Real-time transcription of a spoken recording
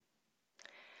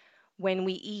When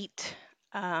we eat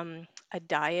a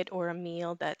diet or a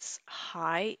meal that's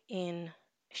high in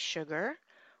sugar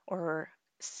or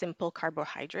simple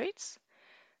carbohydrates,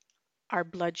 our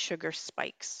blood sugar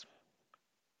spikes.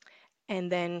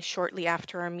 And then shortly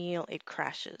after our meal, it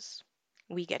crashes.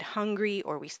 We get hungry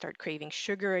or we start craving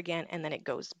sugar again, and then it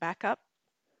goes back up,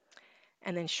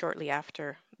 and then shortly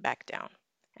after, back down.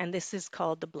 And this is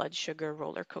called the blood sugar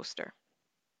roller coaster.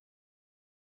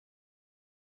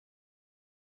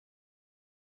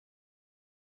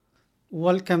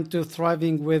 Welcome to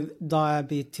Thriving with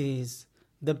Diabetes,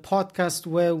 the podcast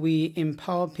where we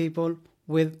empower people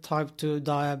with type 2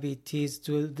 diabetes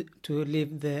to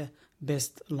live their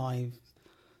best life.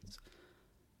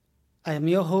 I am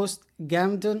your host,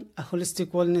 Gamden, a holistic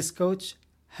wellness coach,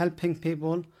 helping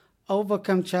people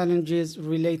overcome challenges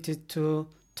related to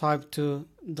type 2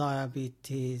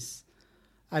 diabetes.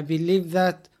 I believe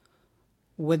that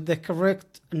with the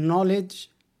correct knowledge,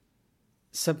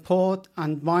 support,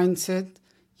 and mindset,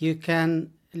 you can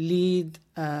lead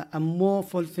a more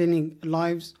fulfilling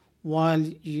lives while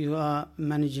you are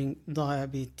managing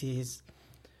diabetes.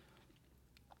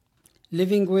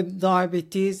 Living with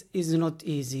diabetes is not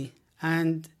easy,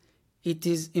 and it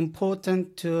is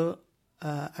important to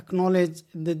acknowledge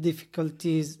the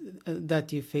difficulties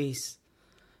that you face.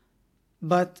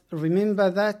 But remember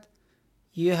that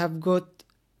you have got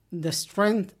the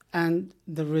strength and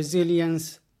the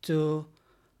resilience to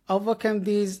overcome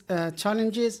these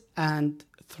challenges and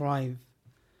thrive.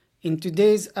 In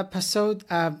today's episode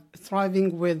of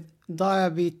Thriving with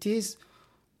Diabetes,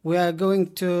 we are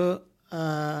going to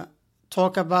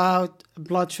talk about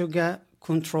blood sugar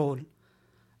control.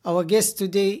 Our guest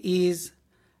today is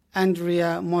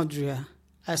Andreea Modrea,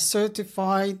 a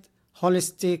certified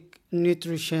holistic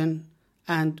nutrition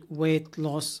and weight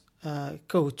loss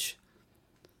coach.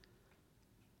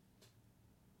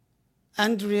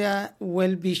 Andreea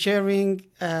will be sharing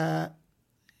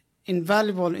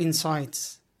invaluable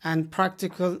insights and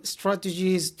practical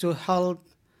strategies to help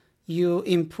you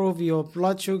improve your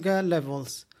blood sugar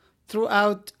levels.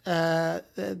 Throughout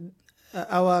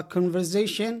our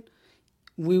conversation,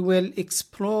 we will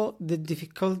explore the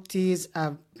difficulties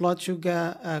of blood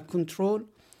sugar control,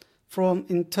 from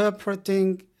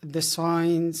interpreting the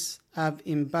signs of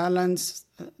imbalance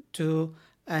to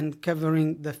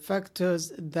uncovering the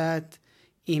factors that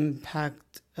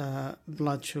impact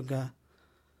blood sugar.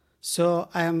 So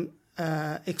I am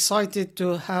excited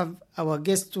to have our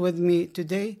guest with me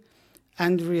today,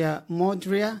 Andreea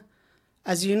Modrea.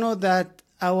 As you know that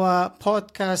our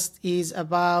podcast is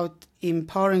about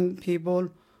empowering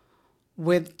people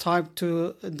with type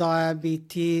 2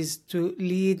 diabetes to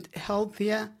lead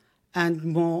healthier and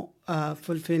more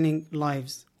fulfilling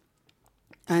lives.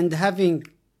 And having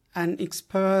an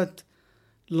expert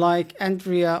like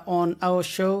Andreea on our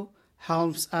show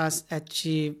helps us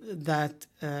achieve that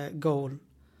goal.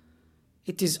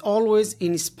 It is always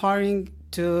inspiring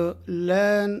to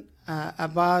learn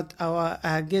about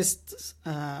our guests'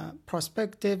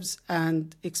 perspectives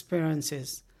and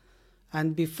experiences.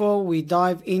 And before we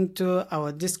dive into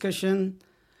our discussion,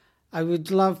 I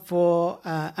would love for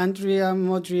Andreea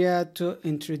Modrea to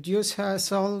introduce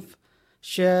herself,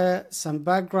 share some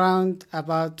background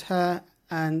about her,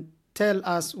 and tell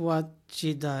us what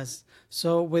she does.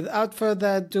 So without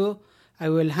further ado, I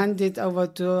will hand it over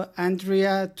to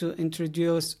Andreea to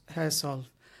introduce herself.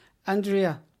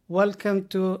 Andreea, welcome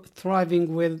to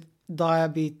Thriving with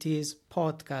Diabetes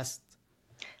podcast.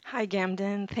 Hi,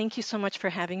 Gamden. Thank you so much for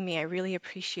having me. I really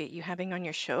appreciate you having on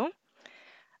your show.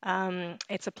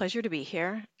 It's a pleasure to be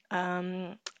here.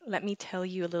 Let me tell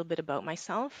you a little bit about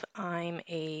myself. I'm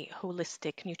a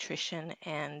holistic nutrition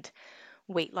and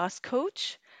weight loss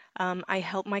coach. I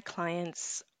help my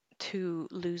clients to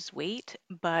lose weight,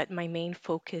 but my main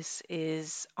focus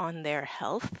is on their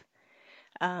health.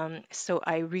 So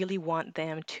I really want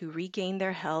them to regain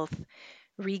their health,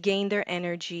 regain their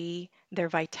energy, their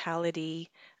vitality,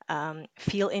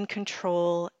 feel in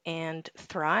control, and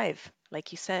thrive,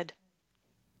 like you said.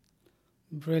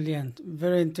 Brilliant.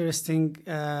 Very interesting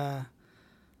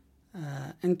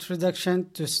introduction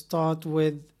to start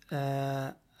with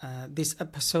this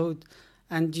episode.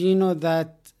 And you know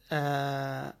that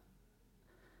our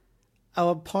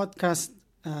podcast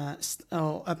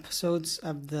our episodes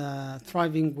of the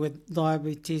Thriving with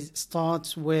Diabetes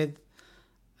starts with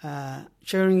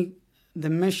sharing the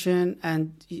mission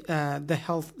and the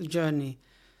health journey.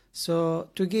 So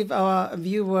to give our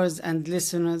viewers and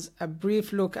listeners a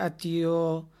brief look at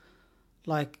your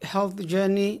health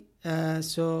journey,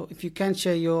 so if you can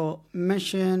share your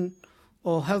mission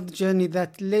or health journey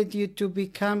that led you to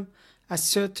become a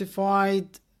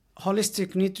certified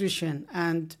holistic nutrition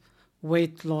and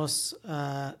weight loss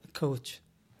coach.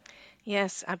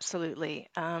 Yes, absolutely.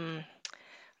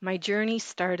 My journey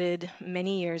started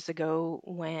many years ago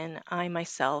when I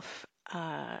myself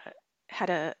had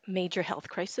a major health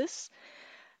crisis.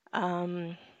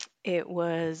 Um, it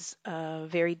was a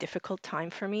very difficult time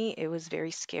for me. It was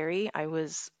very scary. I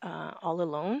was all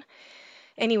alone.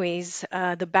 Anyways,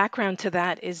 the background to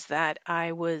that is that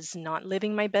I was not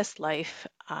living my best life.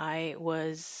 I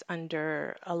was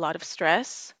under a lot of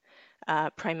stress,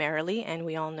 primarily, and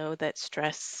we all know that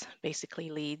stress basically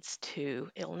leads to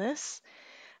illness.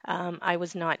 I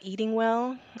was not eating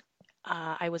well.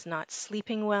 I was not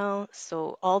sleeping well.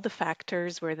 So all the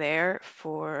factors were there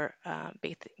for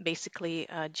basically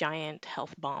a giant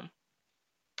health bomb.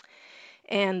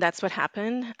 And that's what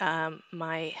happened.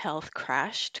 My health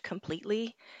crashed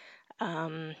completely.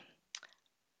 Um,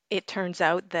 it turns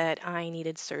out that I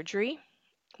needed surgery,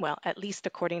 well, at least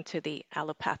according to the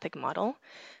allopathic model.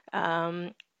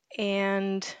 Um,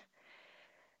 and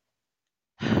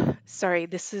Sorry,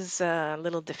 this is a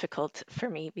little difficult for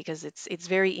me because it's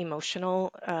very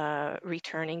emotional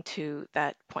returning to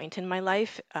that point in my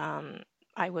life.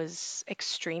 I was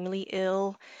extremely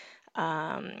ill,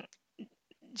 um,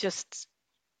 just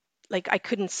like I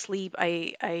couldn't sleep.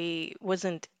 I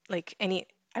wasn't like any.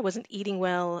 I wasn't eating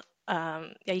well.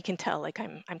 Yeah, you can tell. Like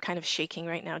I'm kind of shaking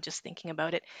right now just thinking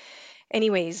about it.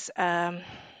 Anyways,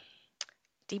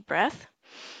 deep breath.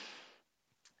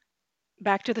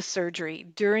 Back to the surgery.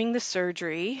 During the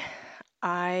surgery,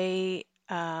 I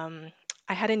um,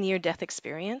 I had a near-death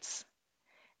experience,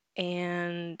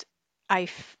 and I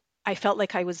f- I felt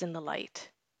like I was in the light.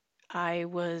 I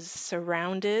was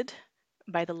surrounded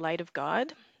by the light of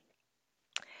God,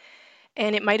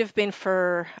 and it might have been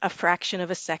for a fraction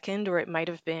of a second, or it might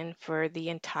have been for the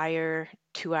entire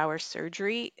 2-hour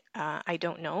surgery. I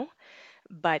don't know,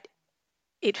 but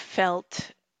it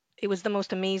felt it was the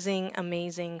most amazing,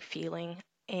 amazing feeling.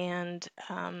 And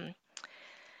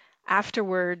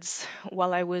afterwards,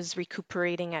 while I was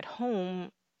recuperating at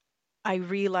home, I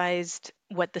realized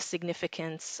what the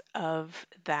significance of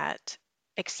that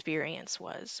experience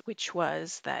was, which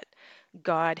was that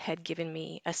God had given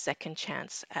me a second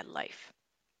chance at life.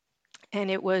 And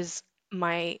it was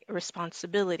my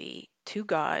responsibility to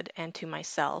God and to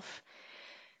myself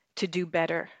to do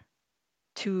better,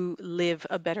 to live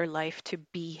a better life, to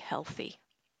be healthy.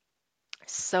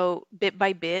 So, bit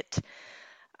by bit,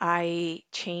 I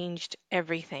changed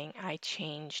everything. I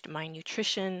changed my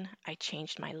nutrition, I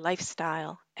changed my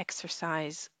lifestyle,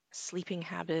 exercise, sleeping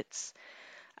habits,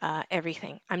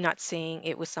 everything. I'm not saying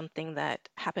it was something that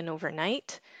happened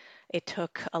overnight. It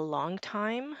took a long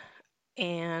time,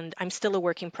 and I'm still a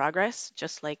work in progress,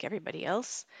 just like everybody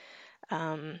else.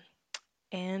 Um,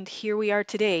 and here we are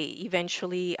today.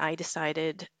 Eventually, I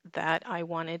decided that I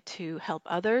wanted to help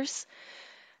others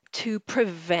to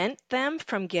prevent them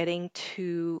from getting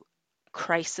to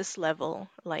crisis level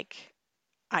like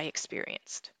I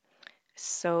experienced.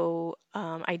 So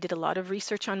I did a lot of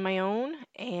research on my own,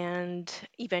 and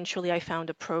eventually I found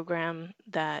a program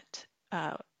that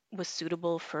was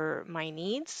suitable for my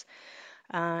needs.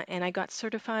 And I got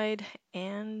certified,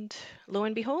 and lo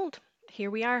and behold, here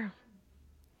we are.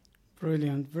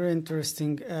 Brilliant, very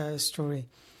interesting story.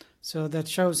 So that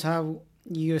shows how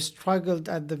you struggled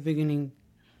at the beginning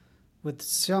with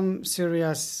some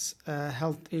serious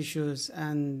health issues,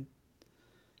 and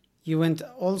you went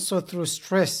also through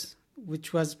stress,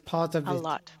 which was part of A it.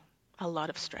 lot, a lot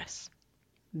of stress.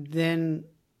 Then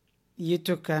you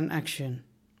took an action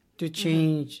to Hmm.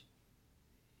 change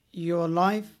your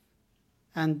life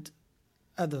and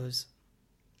others.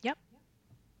 Yep,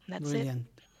 that's it. Brilliant.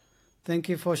 Thank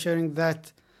you for sharing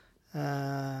that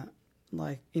uh,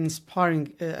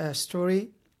 inspiring story.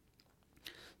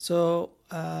 So,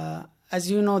 as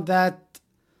you know that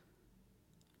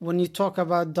when you talk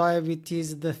about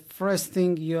diabetes, the first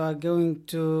thing you are going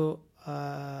to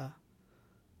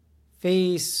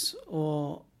face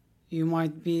or you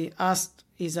might be asked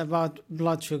is about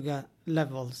blood sugar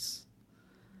levels.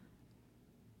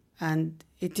 And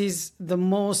it is the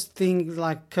most thing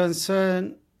like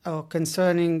concern or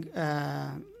concerning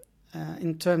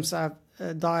in terms of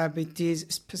diabetes,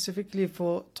 specifically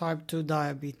for type 2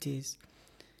 diabetes.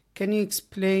 Can you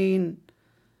explain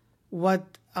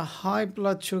what a high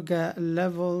blood sugar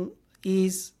level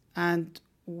is and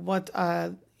what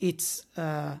are its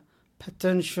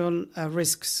potential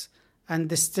risks and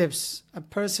the steps a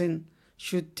person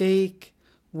should take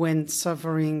when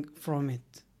suffering from it?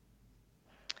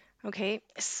 Okay,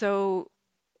 so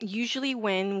usually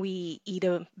when we eat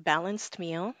a balanced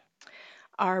meal,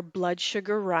 our blood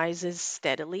sugar rises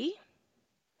steadily.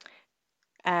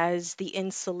 as the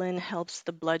insulin helps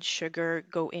the blood sugar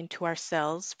go into our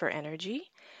cells for energy,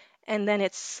 and then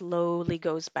it slowly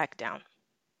goes back down.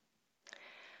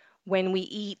 When we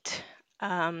eat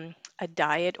a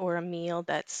diet or a meal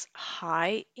that's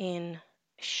high in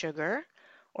sugar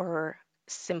or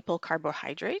simple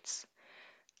carbohydrates,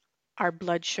 our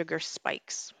blood sugar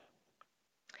spikes.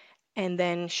 And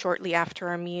then shortly after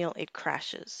our meal, it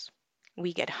crashes.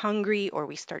 We get hungry or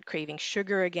we start craving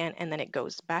sugar again, and then it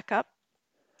goes back up,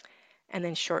 and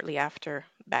then shortly after,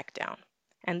 back down.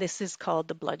 And this is called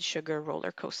the blood sugar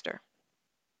roller coaster,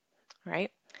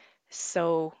 right?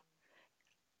 So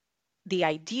the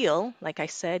ideal, like I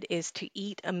said, is to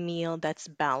eat a meal that's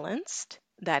balanced,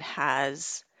 that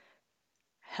has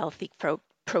healthy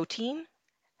protein,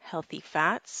 healthy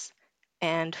fats,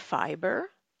 and fiber.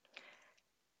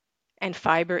 And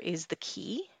fiber is the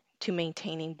key to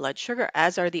maintaining blood sugar,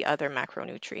 as are the other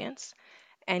macronutrients.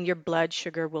 And your blood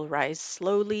sugar will rise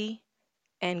slowly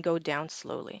and go down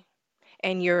slowly.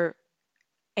 And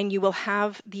you will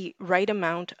have the right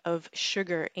amount of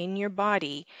sugar in your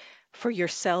body for your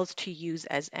cells to use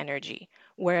as energy.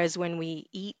 Whereas when we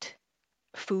eat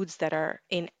foods that are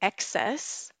in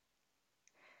excess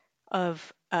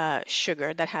of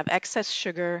sugar, that have excess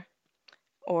sugar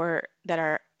or that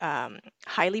are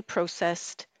highly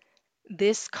processed,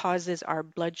 this causes our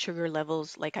blood sugar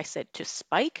levels, like I said, to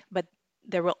spike, but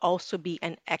there will also be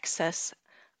an excess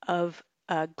of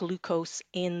glucose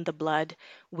in the blood,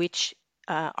 which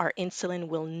our insulin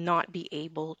will not be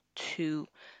able to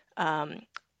um,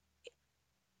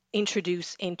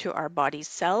 introduce into our body's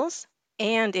cells,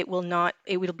 and it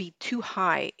will be too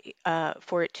high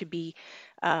for it to be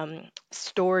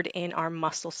stored in our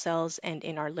muscle cells and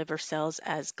in our liver cells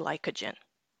as glycogen.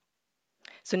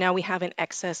 So now we have an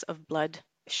excess of blood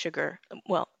sugar,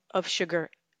 well, of sugar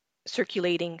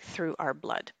circulating through our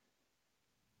blood.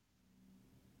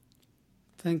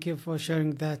 Thank you for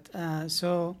sharing that.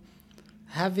 So,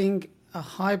 having a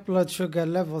high blood sugar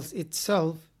levels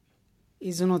itself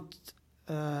is not,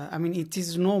 I mean, it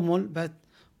is normal, but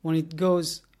when it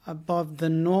goes above the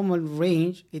normal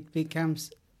range, it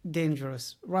becomes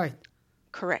dangerous, right?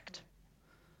 Correct.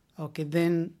 Okay,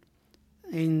 then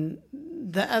in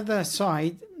the other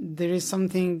side, there is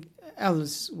something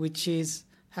else, which is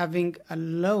having a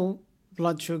low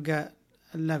blood sugar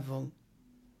level.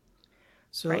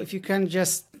 So, Right. if you can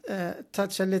just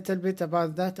touch a little bit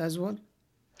about that as well.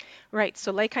 Right.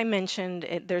 So, like I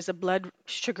mentioned, there's a blood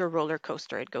sugar roller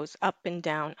coaster. It goes up and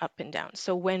down, up and down.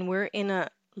 So, when we're in a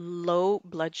low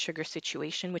blood sugar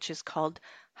situation, which is called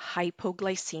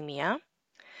hypoglycemia,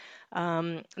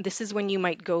 this is when you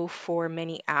might go for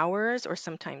many hours or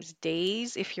sometimes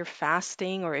days if you're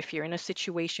fasting or if you're in a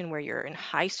situation where you're in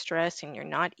high stress and you're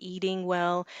not eating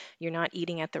well, you're not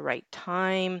eating at the right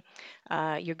time,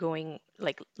 you're going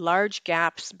like large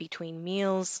gaps between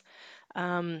meals.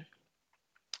 Um,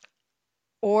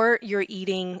 or you're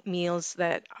eating meals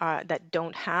that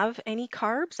don't have any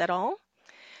carbs at all,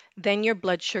 then your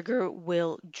blood sugar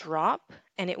will drop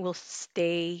and it will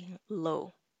stay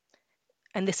low.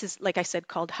 And this is, like I said,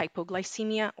 called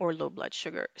hypoglycemia or low blood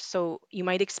sugar. So you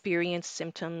might experience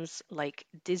symptoms like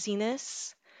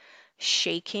dizziness,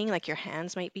 shaking, like your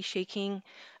hands might be shaking,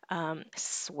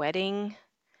 sweating,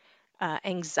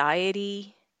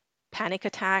 anxiety, panic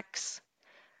attacks,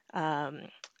 um,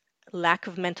 lack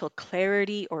of mental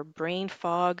clarity or brain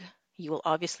fog. You will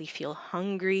obviously feel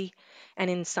hungry, and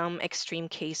in some extreme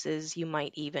cases, you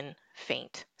might even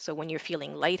faint. So, when you're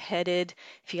feeling lightheaded,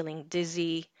 feeling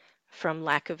dizzy from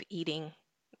lack of eating,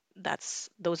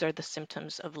 those are the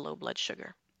symptoms of low blood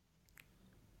sugar.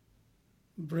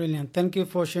 Brilliant. Thank you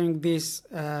for sharing this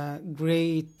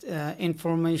great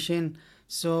information.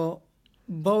 So,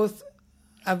 both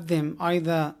of them,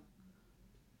 either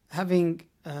having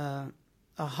a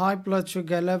high blood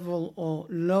sugar level or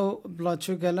low blood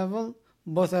sugar level,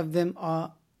 both of them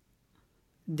are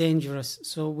dangerous.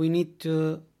 So, we need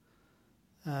to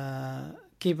uh,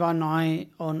 keep an eye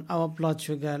on our blood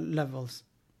sugar levels.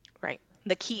 Right.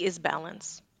 The key is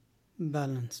balance.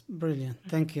 Balance. Brilliant.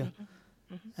 Thank you. Mhm,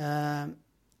 mhm. Um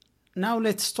Now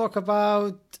let's talk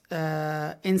about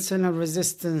insulin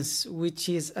resistance, which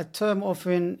is a term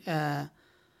often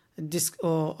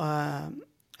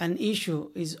an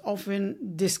issue is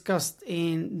often discussed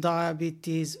in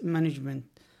diabetes management.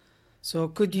 So,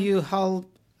 could Mhm. you help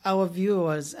our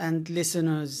viewers and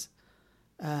listeners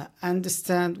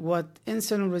understand what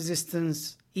insulin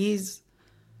resistance is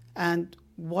and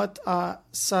what are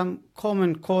some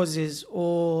common causes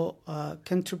or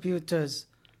contributors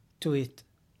to it?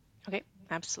 Okay,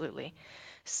 absolutely.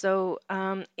 So,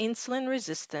 insulin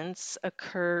resistance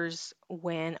occurs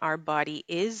when our body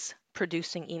is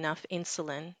producing enough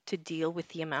insulin to deal with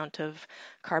the amount of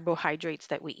carbohydrates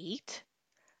that we eat.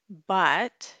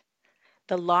 But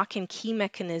the lock and key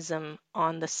mechanism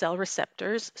on the cell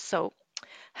receptors. So,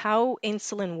 how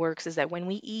insulin works is that when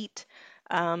we eat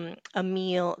a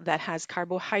meal that has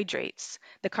carbohydrates,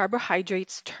 the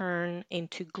carbohydrates turn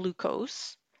into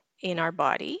glucose in our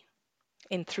body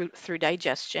in through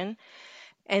digestion,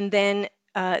 and then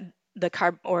the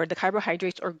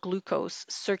carbohydrates or glucose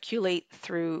circulate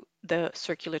through the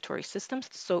circulatory systems,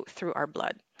 so through our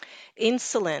blood.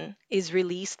 Insulin is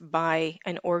released by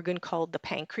an organ called the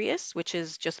pancreas, which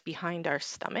is just behind our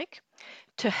stomach,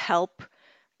 to help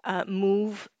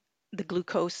move the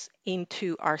glucose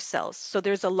into our cells. So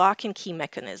there's a lock and key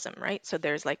mechanism, right? So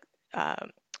there's like uh,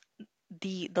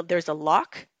 there's a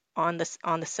lock on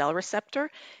the cell receptor,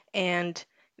 and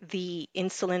the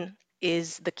insulin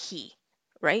is the key,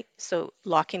 right? So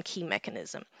lock and key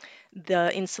mechanism.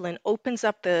 The insulin opens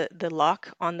up the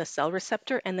lock on the cell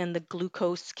receptor, and then the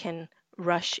glucose can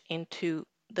rush into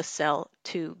the cell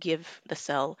to give the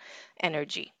cell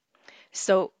energy.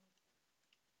 So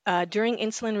during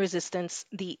insulin resistance,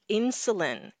 the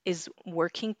insulin is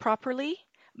working properly,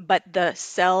 but the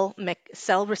cell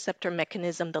receptor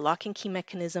mechanism, the lock and key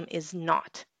mechanism, is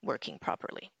not working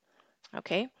properly.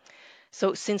 Okay,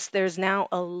 so since there's now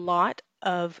a lot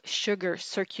of sugar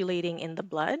circulating in the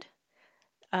blood,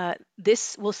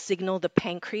 this will signal the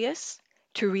pancreas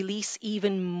to release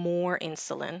even more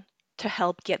insulin to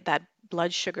help get that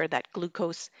blood sugar, that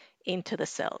glucose, into the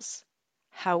cells.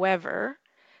 However,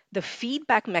 the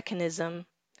feedback mechanism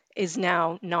is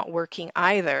now not working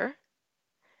either.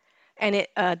 And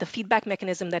the feedback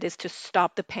mechanism that is to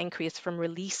stop the pancreas from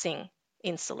releasing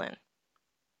insulin,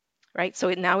 right?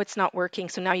 So now it's not working.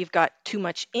 So now you've got too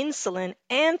much insulin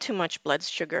and too much blood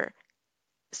sugar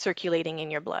circulating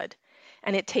in your blood.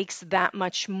 And it takes that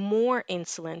much more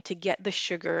insulin to get the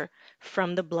sugar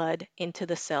from the blood into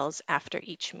the cells after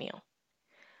each meal.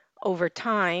 Over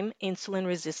time, insulin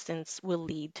resistance will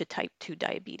lead to type 2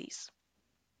 diabetes.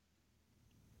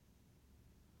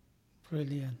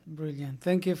 Brilliant, brilliant.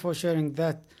 Thank you for sharing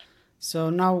that. So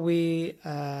now we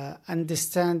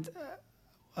understand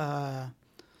uh,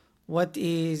 what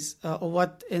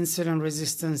insulin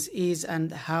resistance is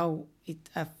and how it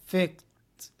affects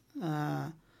uh,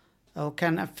 or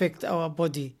can affect our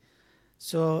body.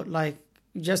 So, like,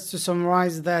 just to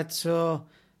summarize that, so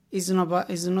it's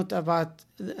not about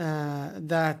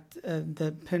that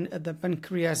the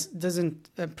pancreas doesn't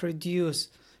produce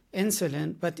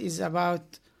insulin, but is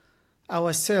about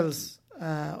our cells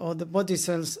or the body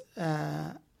cells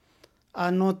are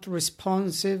not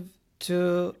responsive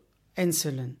to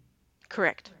insulin.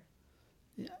 Correct.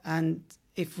 And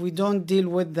if we don't deal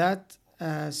with that,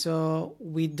 so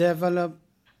we develop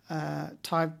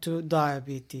type 2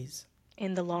 diabetes.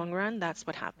 In the long run, that's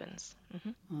what happens.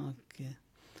 Okay.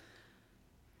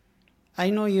 I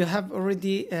know you have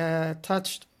already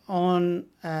touched on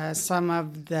some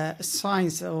of the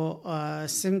signs or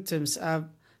symptoms of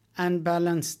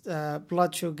unbalanced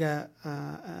blood sugar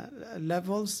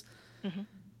levels. Mhm.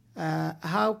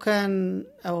 How can,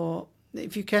 or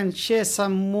if you can share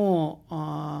some more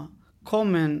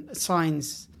common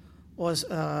signs or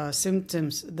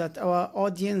symptoms that our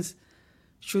audience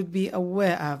should be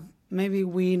aware of? Maybe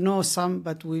we know some,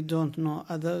 but we don't know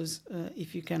others.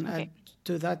 If you can Okay. add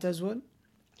to that as well.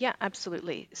 Yeah,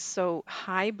 absolutely. So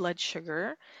high blood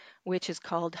sugar, which is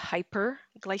called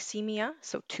hyperglycemia,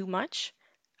 so too much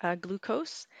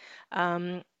glucose,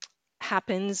 um,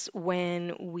 happens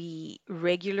when we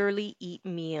regularly eat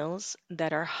meals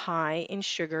that are high in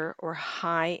sugar or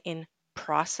high in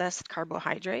processed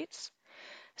carbohydrates.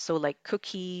 So like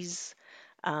cookies,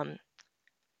 um,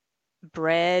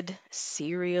 bread,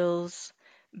 cereals,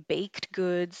 baked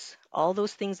goods, all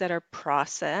those things that are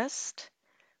processed.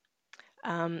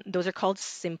 Those are called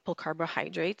simple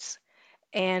carbohydrates.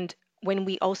 And when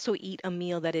we also eat a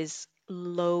meal that is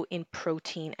low in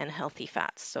protein and healthy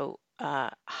fats, so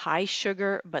high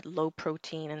sugar but low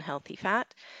protein and healthy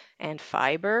fat, and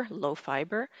fiber, low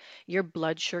fiber, your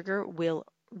blood sugar will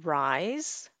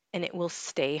rise and it will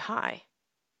stay high.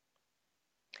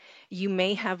 You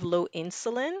may have low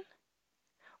insulin,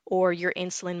 or your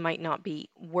insulin might not be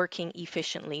working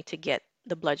efficiently to get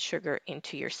the blood sugar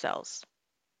into your cells.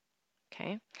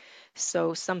 Okay.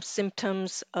 So, some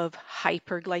symptoms of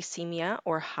hyperglycemia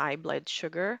or high blood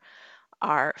sugar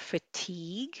are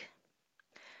fatigue,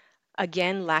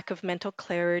 again, lack of mental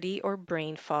clarity or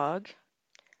brain fog,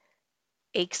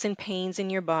 aches and pains in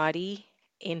your body,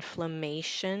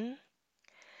 inflammation,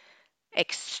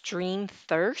 extreme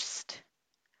thirst,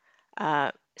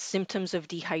 symptoms of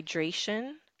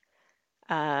dehydration,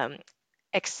 um,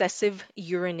 excessive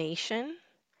urination,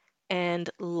 and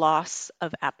loss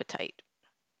of appetite.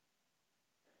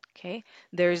 Okay.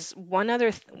 There's one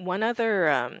other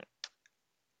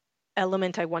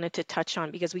element I wanted to touch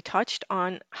on because we touched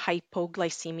on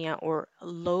hypoglycemia or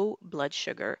low blood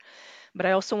sugar, but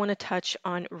I also want to touch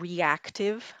on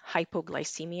reactive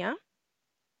hypoglycemia.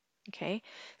 Okay.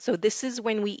 So this is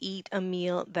when we eat a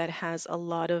meal that has a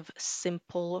lot of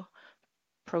simple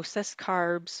processed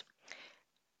carbs.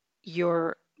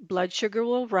 Your blood sugar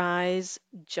will rise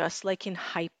just like in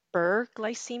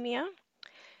hyperglycemia.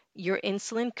 Your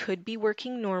insulin could be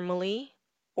working normally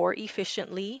or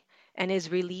efficiently and is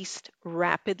released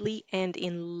rapidly and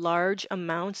in large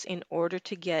amounts in order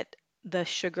to get the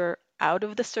sugar out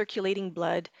of the circulating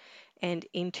blood and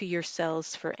into your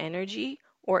cells for energy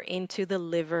or into the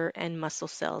liver and muscle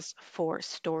cells for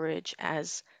storage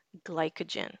as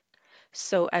glycogen.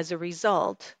 So, as a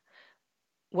result,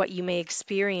 what you may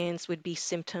experience would be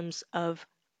symptoms of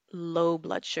low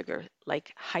blood sugar,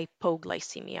 like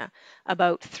hypoglycemia,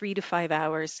 about 3 to 5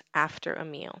 hours after a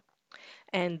meal.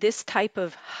 And this type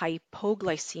of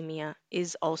hypoglycemia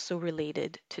is also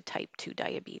related to type 2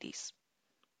 diabetes.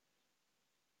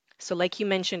 So, like you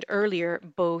mentioned earlier,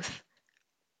 both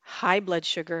high blood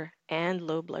sugar and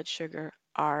low blood sugar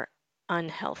are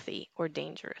unhealthy or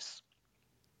dangerous.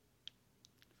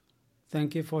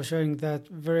 Thank you for sharing that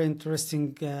very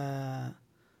interesting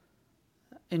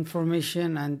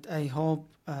information, and I hope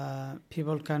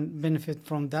people can benefit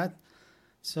from that.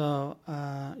 So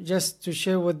just to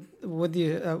share with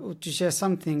you, to share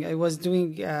something, I was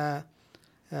doing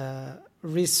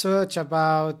research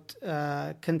about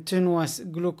continuous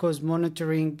glucose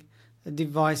monitoring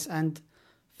device and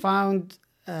found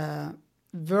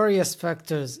various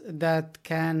factors that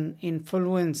can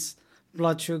influence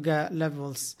blood sugar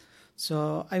levels.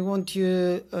 So I want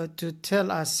you to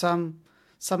tell us some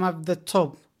of the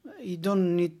top. You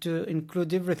don't need to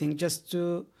include everything, just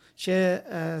to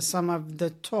share some of the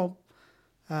top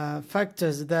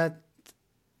factors that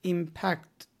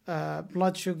impact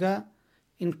blood sugar,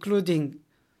 including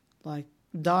like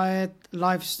diet,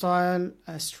 lifestyle,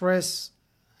 stress,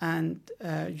 and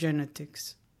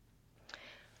genetics.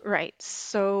 Right.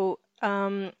 So,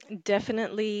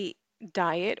 definitely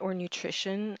diet or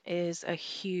nutrition is a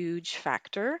huge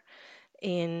factor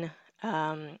in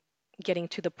um, getting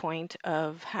to the point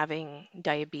of having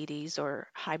diabetes or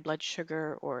high blood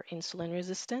sugar or insulin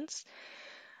resistance.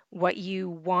 What you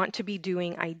want to be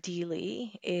doing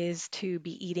ideally is to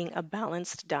be eating a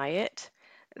balanced diet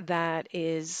that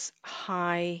is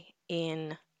high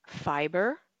in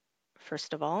fiber,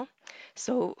 first of all.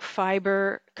 So,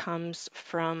 fiber comes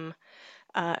from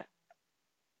uh,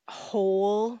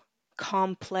 whole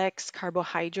complex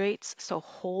carbohydrates, so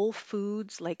whole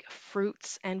foods like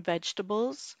fruits and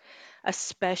vegetables,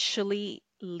 especially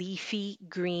leafy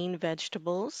green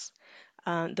vegetables.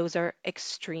 Those are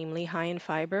extremely high in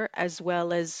fiber, as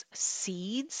well as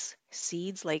seeds.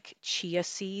 Seeds like chia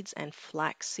seeds and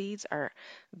flax seeds are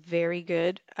very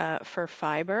good for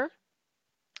fiber.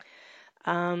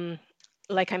 Um,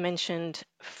 like I mentioned,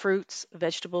 fruits,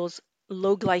 vegetables,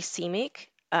 low glycemic,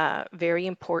 very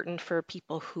important for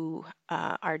people who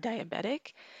are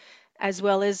diabetic, as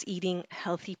well as eating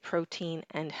healthy protein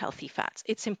and healthy fats.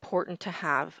 It's important to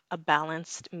have a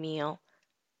balanced meal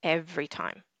every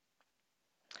time.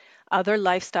 Other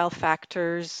lifestyle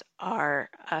factors are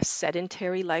a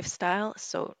sedentary lifestyle,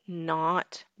 so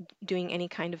not doing any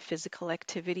kind of physical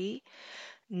activity,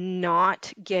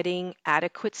 not getting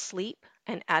adequate sleep.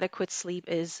 And adequate sleep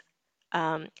is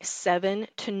 7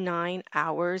 to 9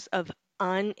 hours of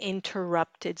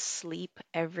uninterrupted sleep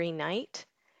every night.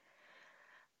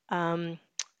 Um,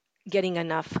 Getting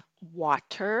enough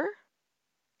water.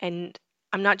 And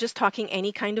I'm not just talking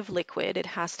any kind of liquid, it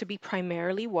has to be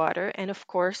primarily water. And of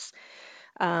course,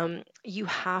 you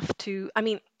have to, I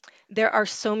mean, there are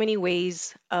so many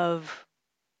ways of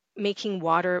making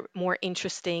water more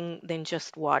interesting than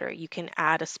just water. You can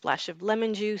add a splash of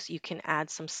lemon juice, you can add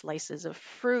some slices of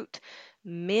fruit,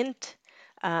 mint,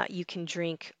 you can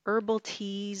drink herbal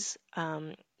teas,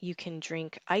 you can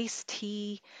drink iced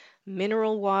tea,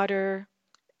 mineral water,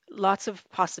 lots of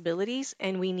possibilities.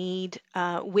 And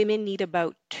women need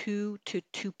about 2 to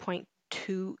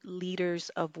 2.2 liters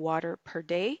of water per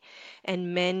day,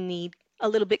 and men need a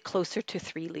little bit closer to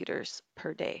 3 liters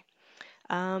per day,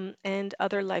 and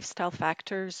other lifestyle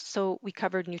factors. So we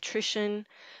covered nutrition,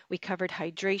 we covered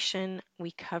hydration,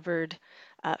 we covered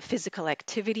physical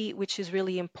activity, which is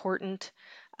really important,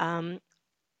 um,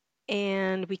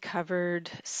 and we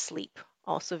covered sleep,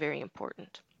 also very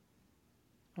important.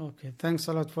 Okay, thanks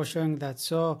a lot for sharing that.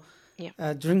 So,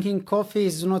 Yeah. drinking coffee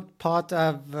is not part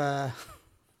of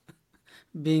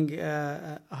being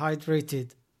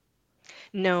hydrated.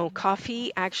 No,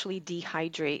 coffee actually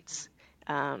dehydrates.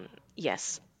 Um,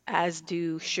 yes, as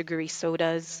do sugary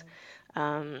sodas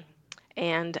um,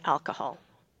 and alcohol.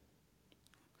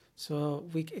 So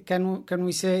can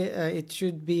we say it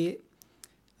should be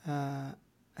uh,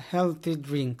 healthy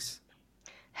drinks?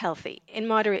 Healthy in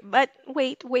moderate. But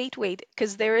wait,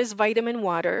 because there is vitamin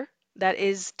water that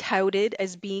is touted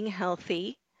as being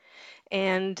healthy,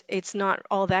 and it's not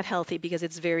all that healthy because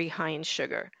it's very high in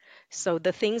sugar. So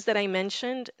the things that I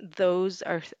mentioned, those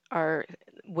are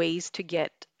ways to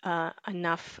get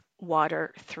enough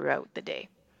water throughout the day.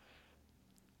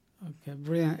 Okay,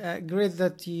 brilliant. Great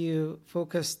that you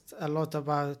focused a lot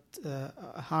about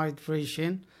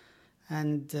hydration.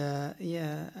 And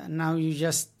yeah, now you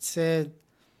just said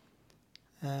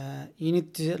you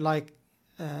need to like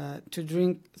to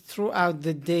drink throughout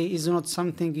the day is not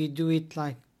something you do it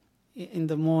like in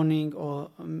the morning or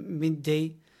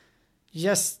midday.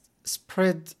 Just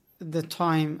spread the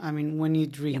time. I mean, when you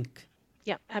Yep, drink.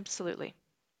 yep, absolutely.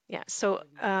 Yeah, so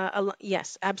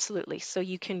yes, absolutely. So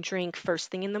you can drink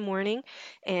first thing in the morning.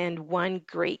 And one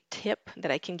great tip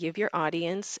that I can give your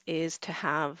audience is to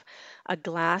have a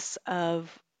glass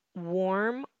of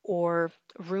warm or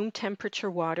room temperature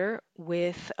water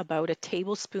with about a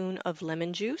tablespoon of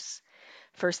lemon juice.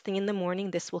 First thing in the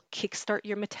morning, this will kickstart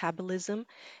your metabolism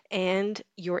and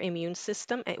your immune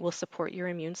system. It will support your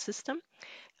immune system.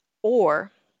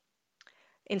 Or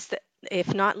instead,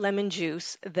 if not lemon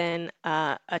juice, then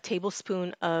a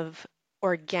tablespoon of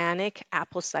organic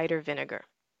apple cider vinegar.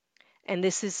 And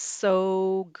this is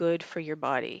so good for your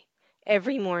body.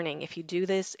 Every morning, if you do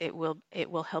this, it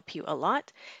will help you a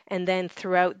lot. And then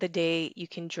throughout the day, you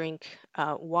can drink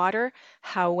water.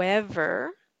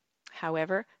 However,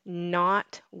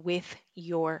 not with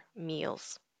your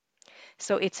meals.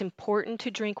 So it's important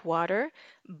to drink water,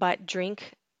 but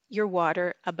drink your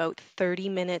water about 30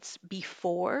 minutes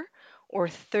before or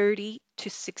 30 to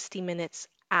 60 minutes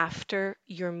after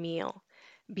your meal.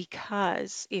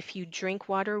 Because if you drink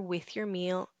water with your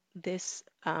meal, this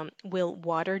will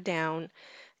water down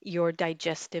your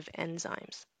digestive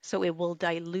enzymes. So it will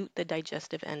dilute the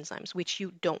digestive enzymes, which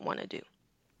you don't want to do.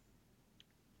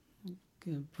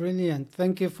 Okay, brilliant.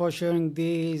 Thank you for sharing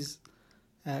these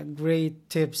great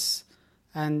tips.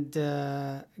 And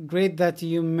great that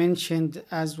you mentioned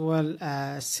as well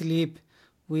sleep,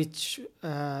 which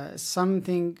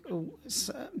something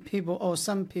people or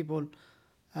some people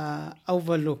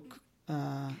overlook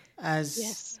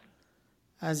Yes,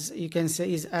 as you can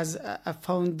say is as a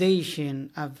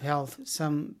foundation of health.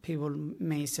 Some people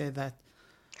may say that.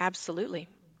 absolutely.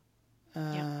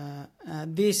 Yep.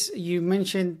 This you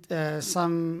mentioned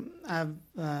some of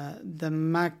the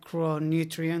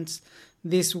macronutrients.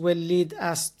 This will lead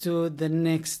us to the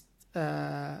next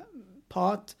uh,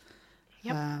 part.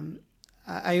 Yep. Um,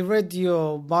 I read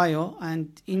your bio,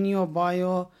 and in your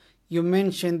bio, you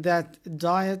mentioned that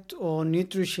diet or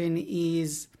nutrition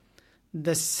is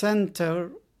the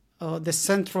center or the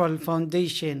central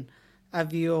foundation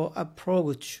of your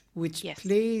approach, which Yes.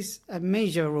 plays a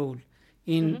major role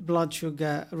in Hmm. blood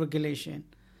sugar regulation.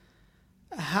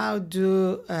 How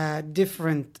do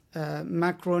different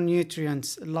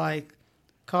macronutrients like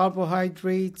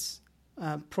carbohydrates,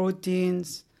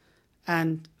 proteins,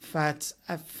 and fats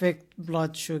affect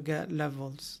blood sugar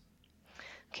levels?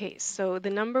 Okay, so the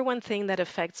number one thing that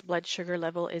affects blood sugar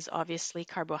level is obviously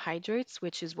carbohydrates,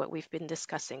 which is what we've been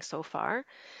discussing so far.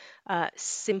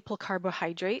 Simple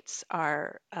carbohydrates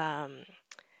are,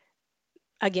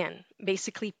 again,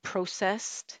 basically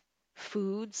processed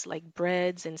foods like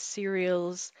breads and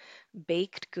cereals,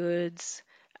 baked goods,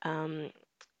 um,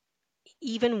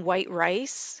 even white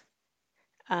rice.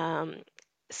 Um,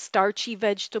 Starchy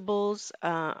vegetables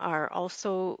are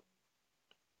also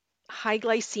high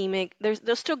glycemic.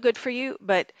 They're still good for you,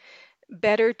 but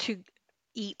better to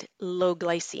eat low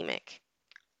glycemic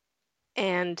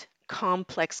and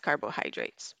complex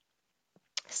carbohydrates.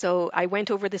 So I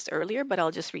went over this earlier, but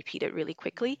I'll just repeat it really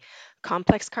quickly.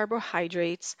 Complex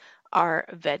carbohydrates are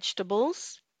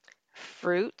vegetables,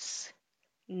 fruits,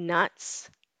 nuts,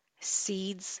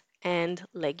 seeds, and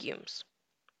legumes.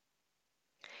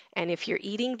 And if you're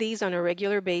eating these on a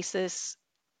regular basis,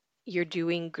 you're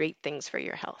doing great things for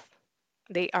your health.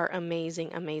 They are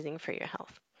amazing, amazing for your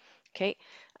health. Okay.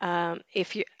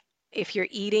 If you're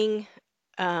eating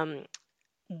um,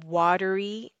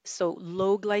 watery, so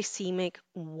low glycemic,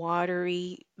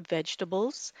 watery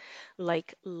vegetables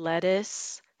like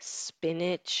lettuce,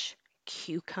 spinach,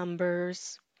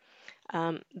 cucumbers,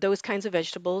 those kinds of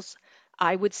vegetables,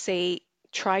 I would say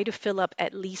try to fill up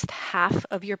at least half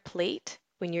of your plate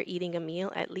when you're eating a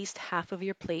meal, at least half of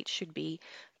your plate should be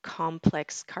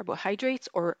complex carbohydrates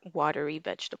or watery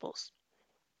vegetables.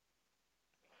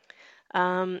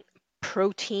 Um,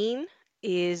 Protein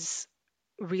is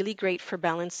really great for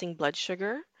balancing blood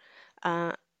sugar.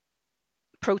 Uh,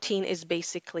 Protein is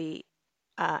basically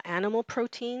animal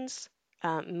proteins,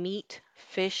 meat,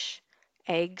 fish,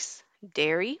 eggs,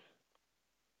 dairy.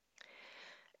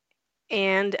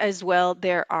 And as well,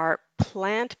 there are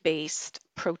plant-based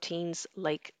proteins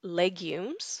like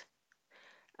legumes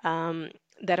um,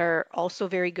 that are also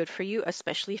very good for you,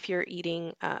 especially if you're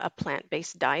eating a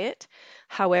plant-based diet.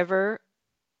 However,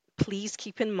 please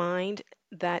keep in mind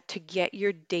that to get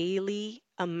your daily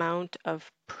amount of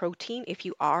protein, if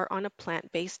you are on a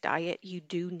plant-based diet, you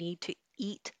do need to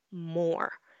eat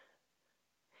more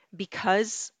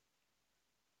because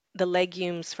the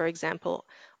legumes, for example,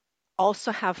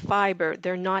 also have fiber.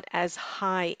 They're not as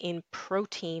high in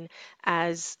protein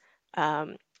as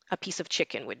um, a piece of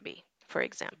chicken would be, for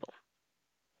example,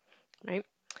 right?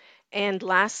 And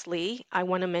lastly, I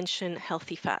want to mention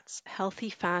healthy fats. Healthy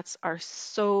fats are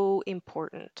so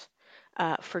important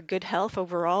for good health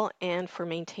overall and for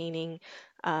maintaining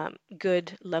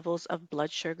good levels of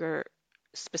blood sugar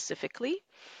specifically.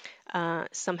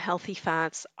 Some healthy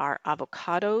fats are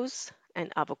avocados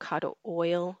and avocado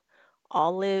oil,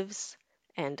 olives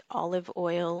and olive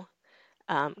oil,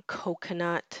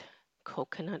 coconut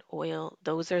oil.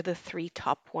 Those are the three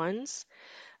top ones,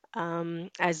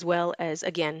 as well as,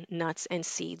 again, nuts and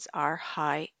seeds are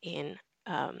high in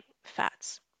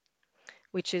fats,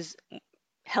 which is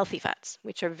healthy fats,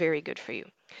 which are very good for you.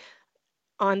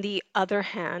 On the other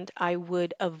hand, I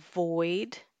would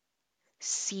avoid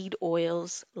seed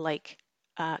oils like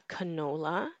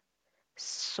canola,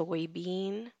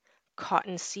 soybean,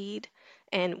 cottonseed.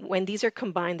 And when these are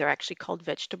combined, they're actually called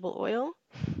vegetable oil.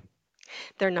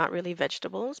 They're not really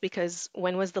vegetables because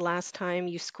when was the last time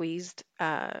you squeezed,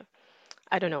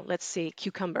 I don't know, let's say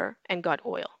cucumber and got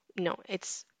oil? No,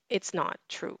 it's not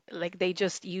true. Like they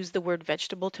just use the word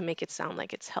vegetable to make it sound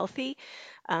like it's healthy.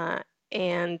 Uh,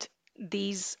 and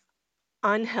these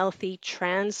unhealthy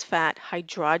trans fat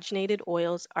hydrogenated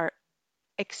oils are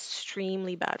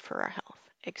extremely bad for our health,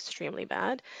 extremely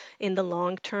bad. In the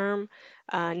long term,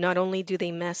 not only do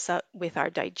they mess up with our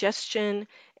digestion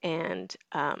and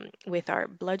with our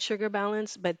blood sugar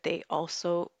balance, but they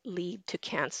also lead to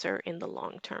cancer in the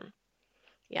long term.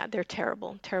 Yeah, they're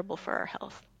terrible, terrible for our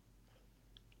health.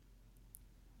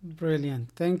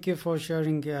 Brilliant. Thank you for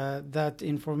sharing that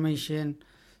information.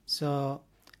 So,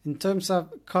 in terms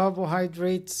of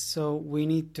carbohydrates, so we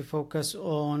need to focus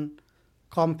on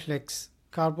complex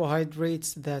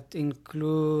carbohydrates that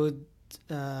include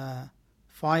uh,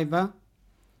 fiber,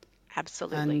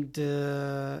 Absolutely. and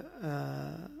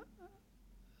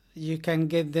you can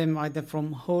get them either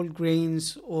from whole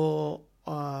grains or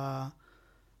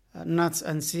nuts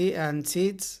and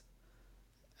seeds.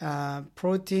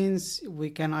 Proteins, we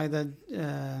can either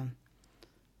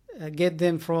get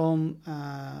them from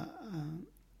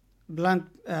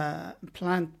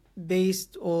plant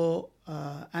based or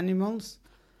animals.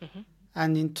 Hmm.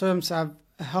 And in terms of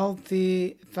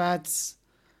healthy fats,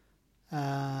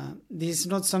 this is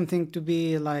not something to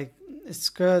be like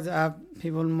scared of.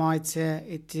 People might say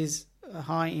it is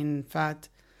high in fat,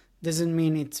 doesn't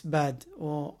mean it's bad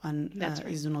or That's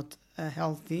right. is not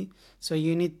healthy. So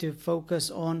you need to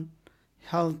focus on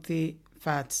healthy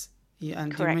fats.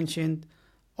 And you Correct. mentioned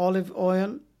olive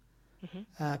oil,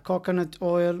 Hmm. coconut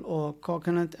oil or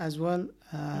coconut as well.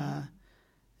 Hmm.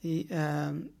 Y-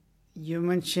 um, you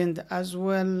mentioned as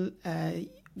well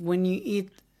when you eat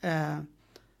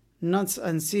nuts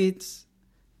and seeds,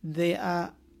 they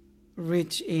are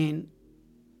rich in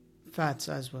fats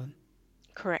as well.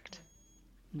 Correct.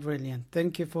 Brilliant.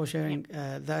 Thank you for Yep. sharing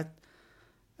that.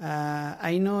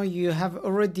 I know you have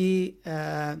already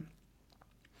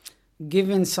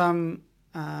given some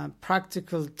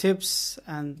practical tips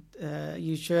and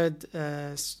you shared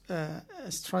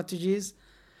strategies.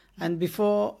 Mhm. And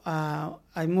before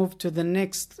I move to the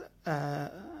next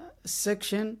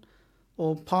section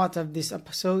or part of this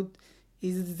episode,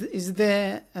 is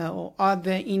there or are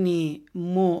there any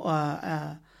more?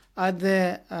 Are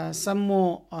there some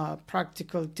more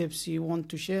practical tips you want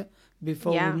to share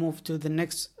before we Yeah, move to the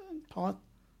next part?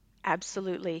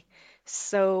 absolutely.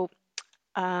 So,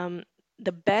 um,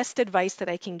 the best advice that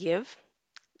I can give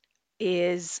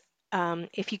is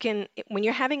if you can, when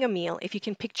you're having a meal, if you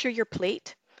can picture your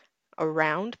plate, a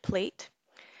round plate.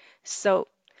 So,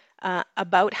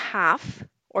 about half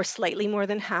or slightly more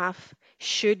than half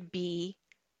should be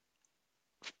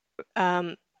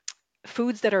um,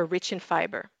 foods that are rich in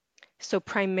fiber. So,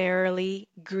 primarily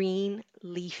green,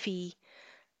 leafy,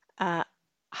 uh,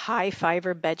 high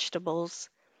fiber vegetables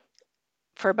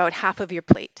for about half of your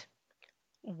plate.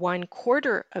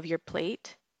 1/4 of your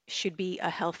plate should be a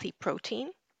healthy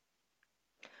protein.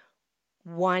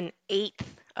 1/8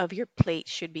 of your plate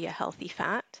should be a healthy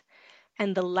fat.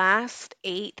 And the last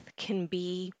eighth can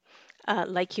be,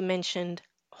 like you mentioned,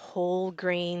 whole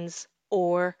grains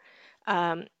or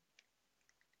um,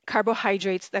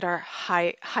 carbohydrates that are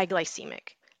high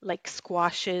glycemic, like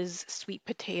squashes, sweet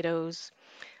potatoes,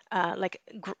 like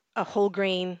a whole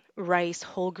grain rice,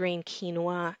 whole grain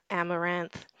quinoa,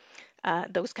 amaranth,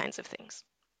 those kinds of things.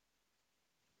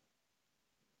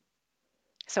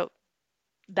 So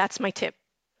that's my tip.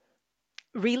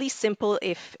 Really simple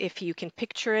if you can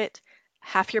picture it.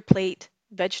 Half your plate,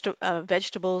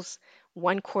 vegetables,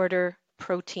 1/4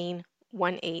 protein,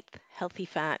 1/8 healthy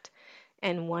fat,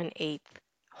 and 1/8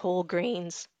 whole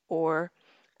grains or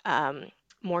um,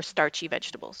 more starchy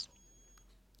vegetables.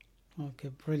 Okay,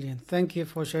 brilliant. Thank you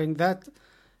for sharing that.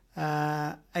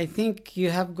 I think you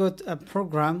have got a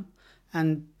program,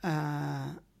 and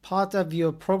part of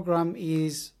your program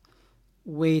is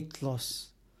weight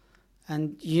loss.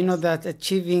 And you know Yes. that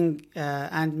achieving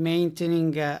and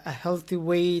maintaining a healthy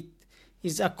weight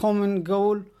is a common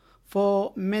goal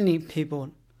for many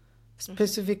people, Hmm.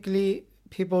 specifically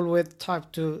people with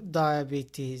type 2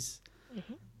 diabetes.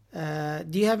 Hmm.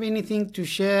 Do you have anything to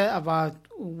share about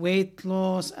weight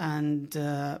loss and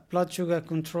blood sugar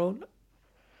control?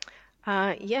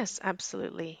 Yes,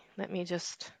 absolutely. Let me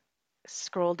just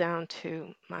scroll down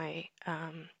to my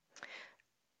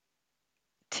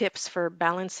tips for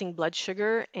balancing blood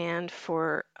sugar and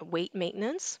for weight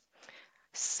maintenance.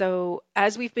 So,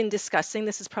 as we've been discussing,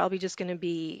 this is probably just going to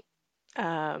be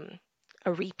um,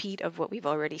 a repeat of what we've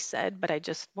already said, but I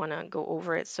just want to go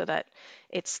over it so that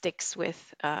it sticks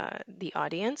with the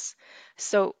audience.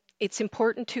 So, it's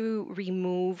important to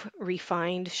remove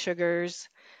refined sugars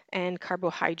and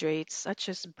carbohydrates such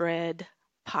as bread,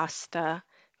 pasta,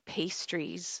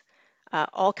 pastries,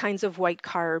 all kinds of white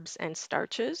carbs and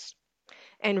starches,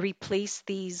 and replace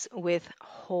these with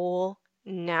whole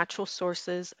natural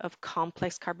sources of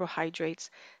complex carbohydrates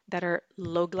that are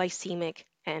low glycemic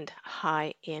and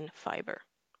high in fiber.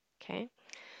 Okay.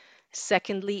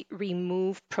 Secondly,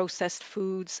 remove processed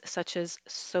foods such as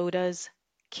sodas,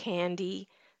 candy,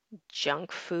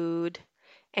 junk food,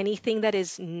 anything that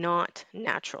is not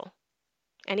natural,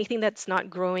 anything that's not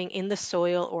growing in the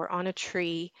soil or on a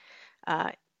tree,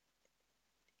 uh,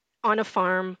 on a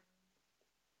farm.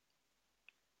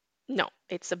 No,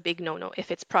 it's a big no-no.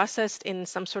 If it's processed in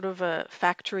some sort of a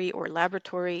factory or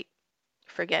laboratory,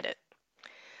 forget it.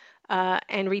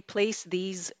 And replace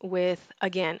these with,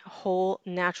 again, whole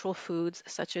natural foods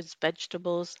such as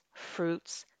vegetables,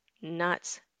 fruits,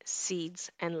 nuts, seeds,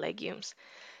 and legumes.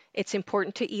 It's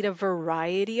important to eat a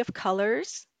variety of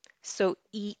colors, so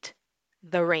eat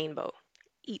the rainbow.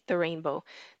 Eat the rainbow.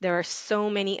 There are so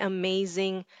many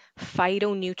amazing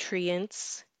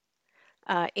phytonutrients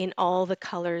in all the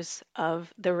colors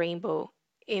of the rainbow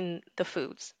in the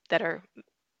foods that are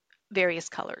various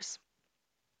colors.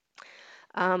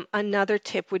 Another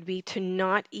tip would be to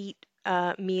not eat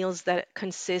meals that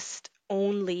consist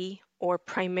only or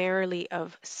primarily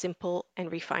of simple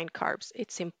and refined carbs.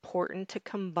 It's important to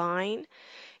combine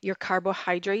your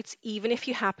carbohydrates, even if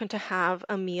you happen to have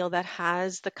a meal that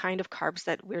has the kind of carbs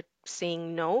that we're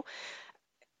saying no.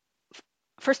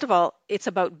 First of all, it's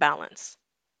about balance,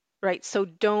 right? So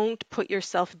don't put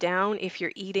yourself down if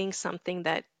you're eating something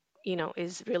that,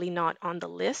 is really not on the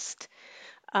list.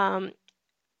 Um,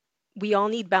 we all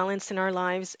need balance in our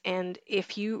lives. And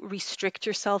if you restrict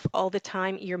yourself all the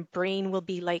time, your brain will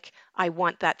be like, I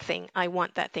want that thing. I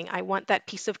want that thing. I want that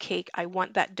piece of cake. I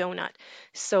want that donut.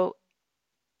 So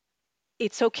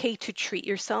it's okay to treat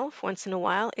yourself once in a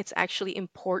while. It's actually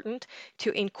important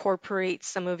to incorporate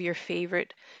some of your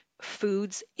favorite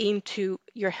foods into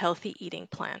your healthy eating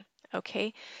plan.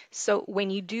 Okay, so when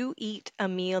you do eat a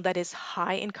meal that is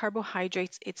high in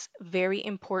carbohydrates, it's very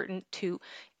important to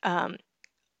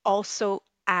also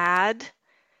add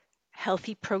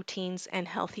healthy proteins and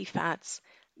healthy fats,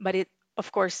 but it,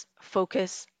 of course,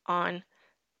 focus on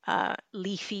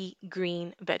leafy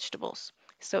green vegetables.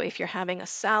 So if you're having a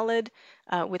salad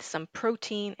with some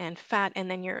protein and fat,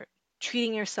 and then you're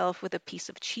treating yourself with a piece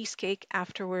of cheesecake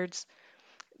afterwards,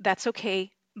 that's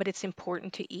okay, but it's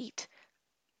important to eat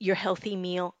your healthy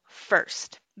meal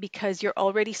first because you're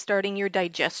already starting your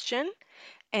digestion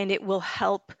and it will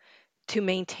help to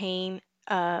maintain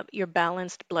your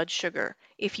balanced blood sugar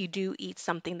if you do eat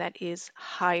something that is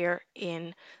higher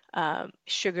in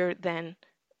sugar than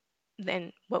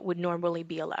what would normally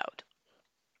be allowed.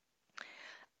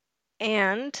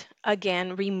 And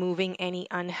again, removing any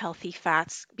unhealthy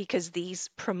fats because these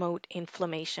promote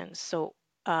inflammation. So,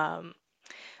 um,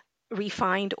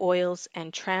 refined oils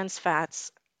and trans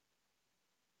fats,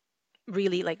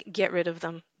 really, like, get rid of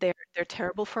them. They're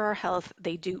terrible for our health.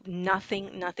 They do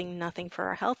nothing for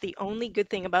our health. The only good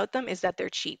thing about them is that they're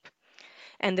cheap.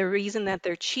 And the reason that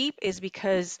they're cheap is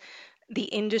because the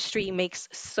industry makes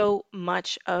so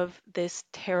much of this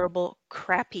terrible,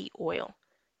 crappy oil.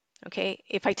 Okay,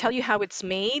 if I tell you how it's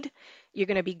made, you're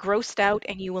going to be grossed out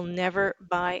and you will never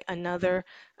buy another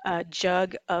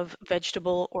jug of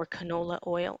vegetable or canola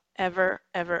oil ever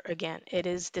again. It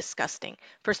is disgusting.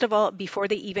 First of all, before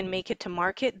they even make it to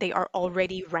market, they are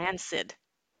already rancid.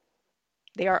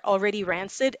 They are already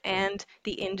rancid, and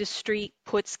the industry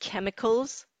puts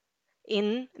chemicals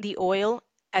in the oil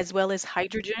as well as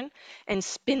hydrogen and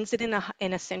spins it in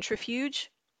a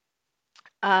centrifuge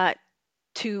uh,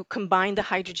 to combine the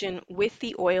hydrogen with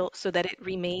the oil so that it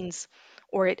remains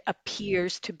or it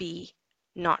appears to be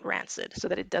not rancid, so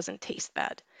that it doesn't taste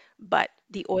bad. But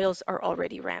the oils are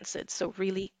already rancid. So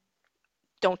really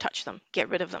don't touch them, get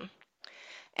rid of them.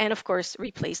 And of course,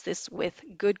 replace this with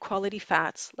good quality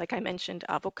fats, like I mentioned,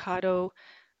 avocado,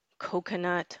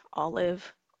 coconut,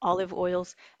 olive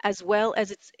oils, as well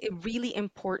as it's really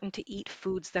important to eat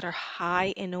foods that are high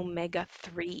in omega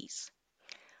 3s.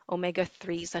 Omega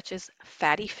 3s, such as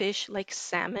fatty fish like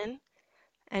salmon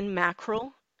and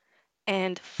mackerel,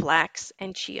 and flax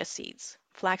and chia seeds.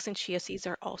 Flax and chia seeds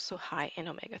are also high in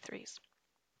omega 3s.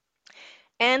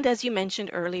 And as you mentioned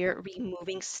earlier,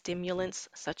 removing stimulants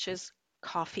such as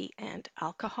coffee and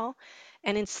alcohol,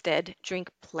 and instead drink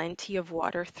plenty of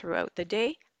water throughout the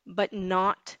day, but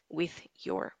not with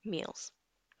your meals.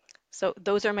 So,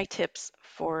 those are my tips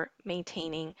for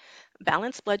maintaining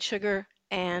balanced blood sugar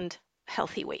and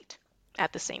healthy weight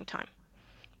at the same time.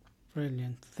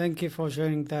 Brilliant. Thank you for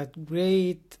sharing that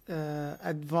great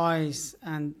advice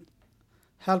and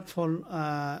helpful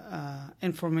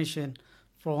information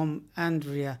from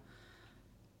Andrea.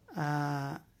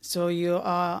 So you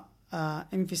are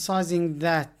emphasizing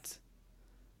that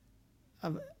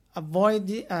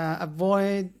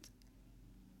avoid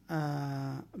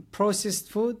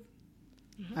processed food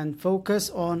Mhm. and focus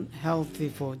on healthy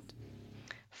food.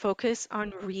 Focus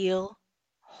on real,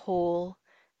 whole,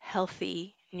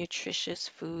 healthy, nutritious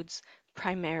foods,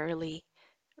 primarily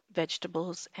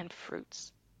vegetables and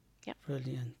fruits. Yep.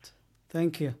 Brilliant.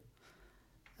 Thank you.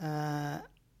 Uh,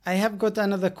 I have got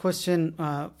another question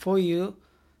for you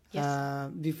Yes.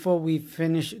 before we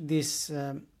finish this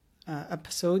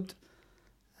episode.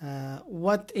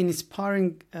 What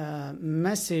inspiring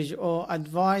message or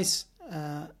advice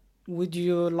would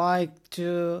you like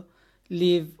to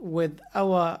leave with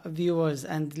our viewers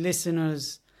and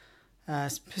listeners,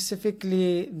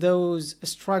 specifically those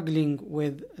struggling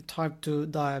with type 2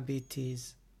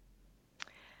 diabetes?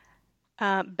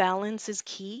 Balance is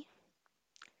key.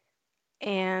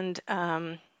 And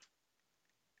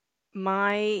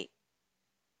my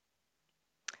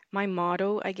my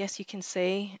motto, I guess you can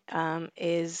say,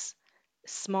 is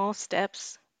small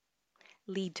steps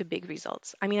lead to big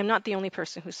results. I mean, I'm not the only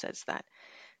person who says that.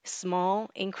 Small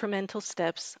incremental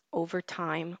steps over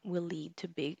time will lead to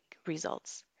big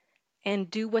results. And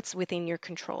do what's within your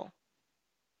control,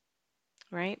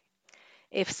 right?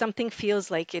 If something feels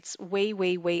like it's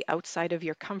way outside of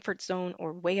your comfort zone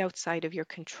or way outside of your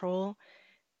control,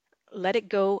 let it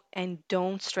go and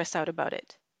don't stress out about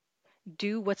it.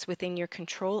 Do what's within your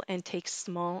control and take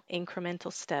small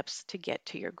incremental steps to get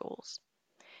to your goals.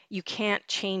 You can't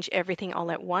change everything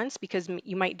all at once because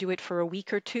you might do it for a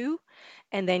week or two,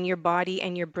 and then your body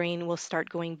and your brain will start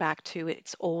going back to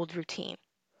its old routine.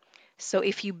 So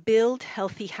if you build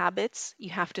healthy habits, you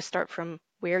have to start from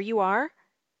where you are.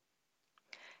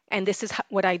 And this is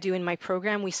what I do in my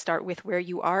program. We start with where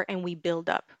you are and we build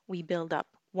up. We build up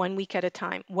 1 week at a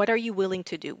time. What are you willing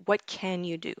to do? What can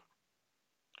you do?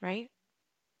 Right?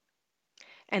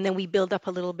 And then we build up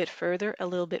a little bit further, a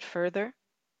little bit further.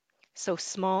 So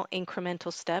small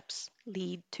incremental steps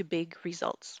lead to big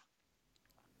results.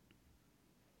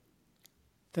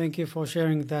 Thank you for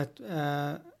sharing that.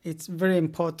 It's very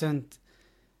important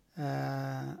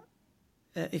uh,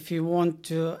 if you want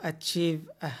to achieve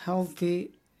a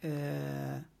healthy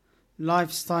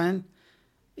lifestyle.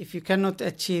 If you cannot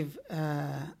achieve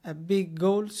a big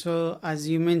goal, so as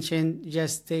you mentioned,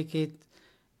 just take it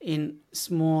in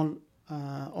small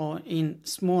or in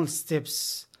small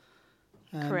steps.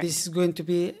 This Correct. is going to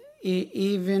be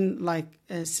even like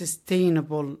a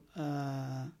sustainable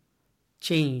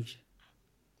change.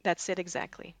 That's it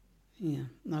exactly. Yeah.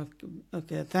 Okay.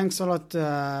 Okay. Thanks a lot,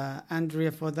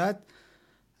 Andrea, for that.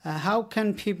 How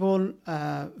can people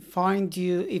find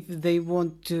you if they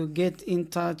want to get in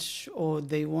touch or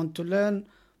they want to learn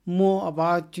more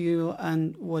about you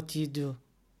and what you do?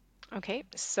 Okay,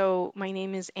 so my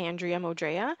name is Andrea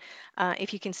Modrea.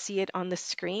 If you can see it on the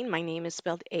screen, my name is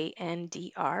spelled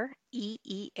Andreea.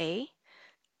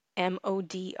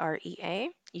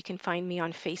 You can find me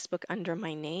on Facebook under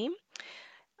my name.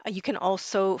 You can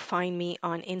also find me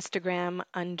on Instagram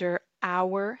under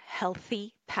Our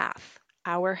Healthy Path.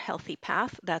 Our Healthy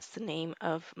Path, that's the name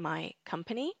of my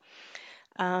company.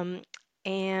 Um,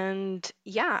 and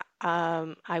yeah,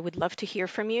 I would love to hear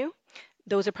from you.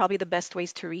 Those are probably the best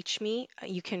ways to reach me.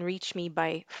 You can reach me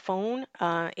by phone.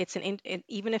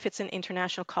 Even if it's an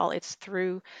international call, it's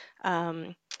through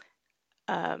um,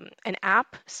 an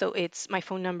app. So it's my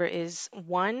phone number is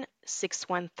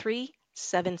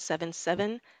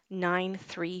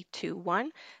 1-613-777-9321.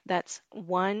 That's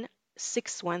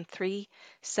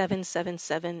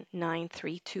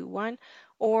 1-613-777-9321.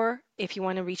 Or if you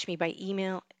want to reach me by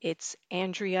email, it's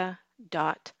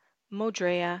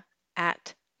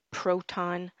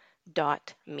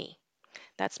andrea.modrea@proton.me.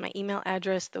 That's my email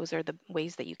address. Those are the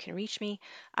ways that you can reach me.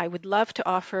 I would love to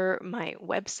offer my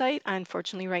website.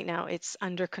 Unfortunately, right now it's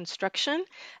under construction,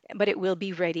 but it will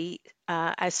be ready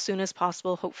as soon as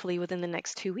possible, hopefully within the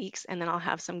next 2 weeks. And then I'll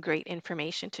have some great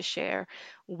information to share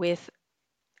with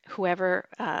whoever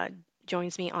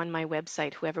joins me on my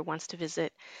website, whoever wants to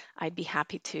visit. I'd be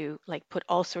happy to put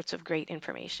all sorts of great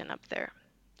information up there.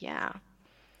 Yeah,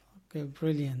 Okay,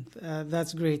 brilliant.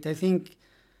 That's great. I think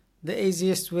the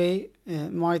easiest way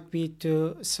might be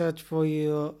to search for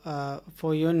your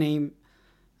name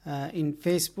in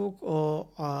Facebook or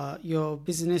your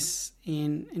business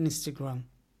in Instagram.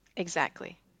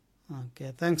 exactly.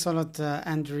 Okay, thanks a lot,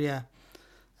 Andrea.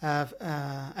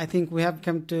 I think we have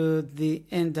come to the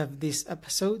end of this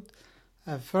episode.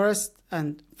 First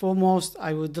and foremost,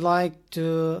 I would like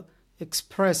to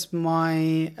express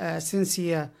my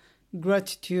sincere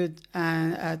gratitude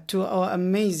to our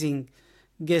amazing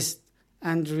guest,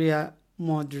 Andrea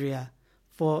Modrea,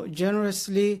 for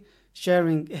generously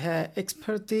sharing her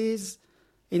expertise,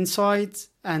 insights,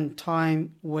 and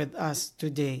time with us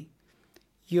today.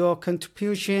 Your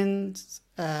contributions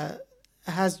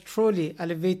has truly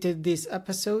elevated this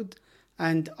episode,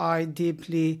 and I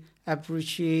deeply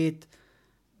appreciate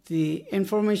the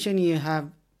information you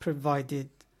have provided.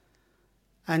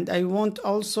 And I want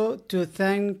also to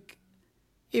thank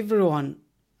every one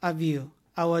of you,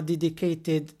 our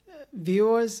dedicated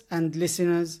viewers and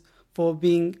listeners, for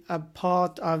being a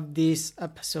part of this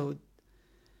episode.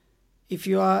 If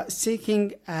you are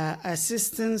seeking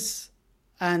assistance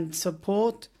and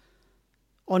support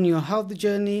on your health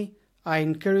journey, I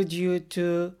encourage you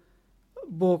to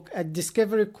book a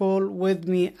discovery call with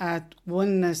me at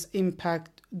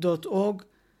wellnessimpact.org.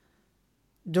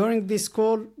 During this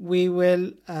call, we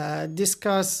will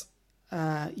discuss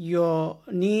your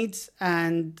needs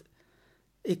and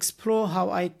explore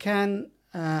how I can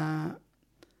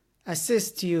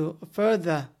assist you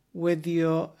further with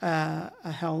your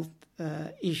health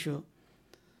issue.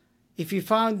 If you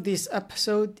found this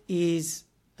episode is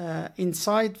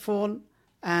insightful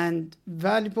and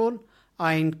valuable,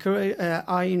 I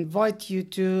invite you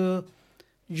to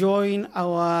join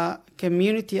our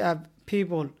community of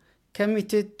people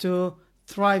committed to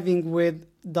thriving with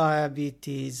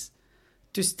diabetes.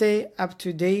 To stay up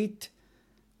to date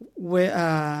with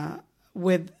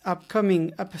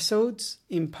upcoming episodes,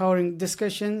 empowering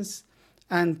discussions,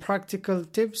 and practical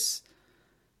tips,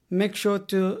 make sure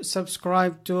to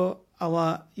subscribe to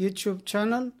our YouTube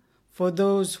channel. For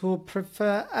those who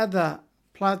prefer other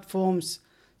platforms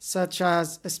such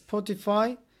as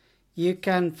Spotify, you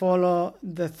can follow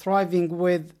the Thriving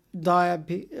with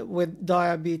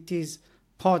Diabetes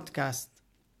podcast.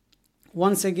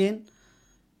 Once again,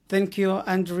 thank you,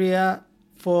 Andrea,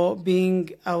 for being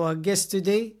our guest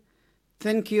today.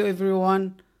 Thank you,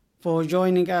 everyone, for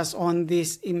joining us on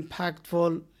this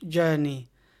impactful journey.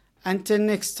 Until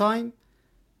next time,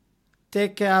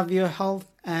 take care of your health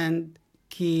and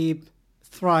keep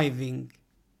thriving.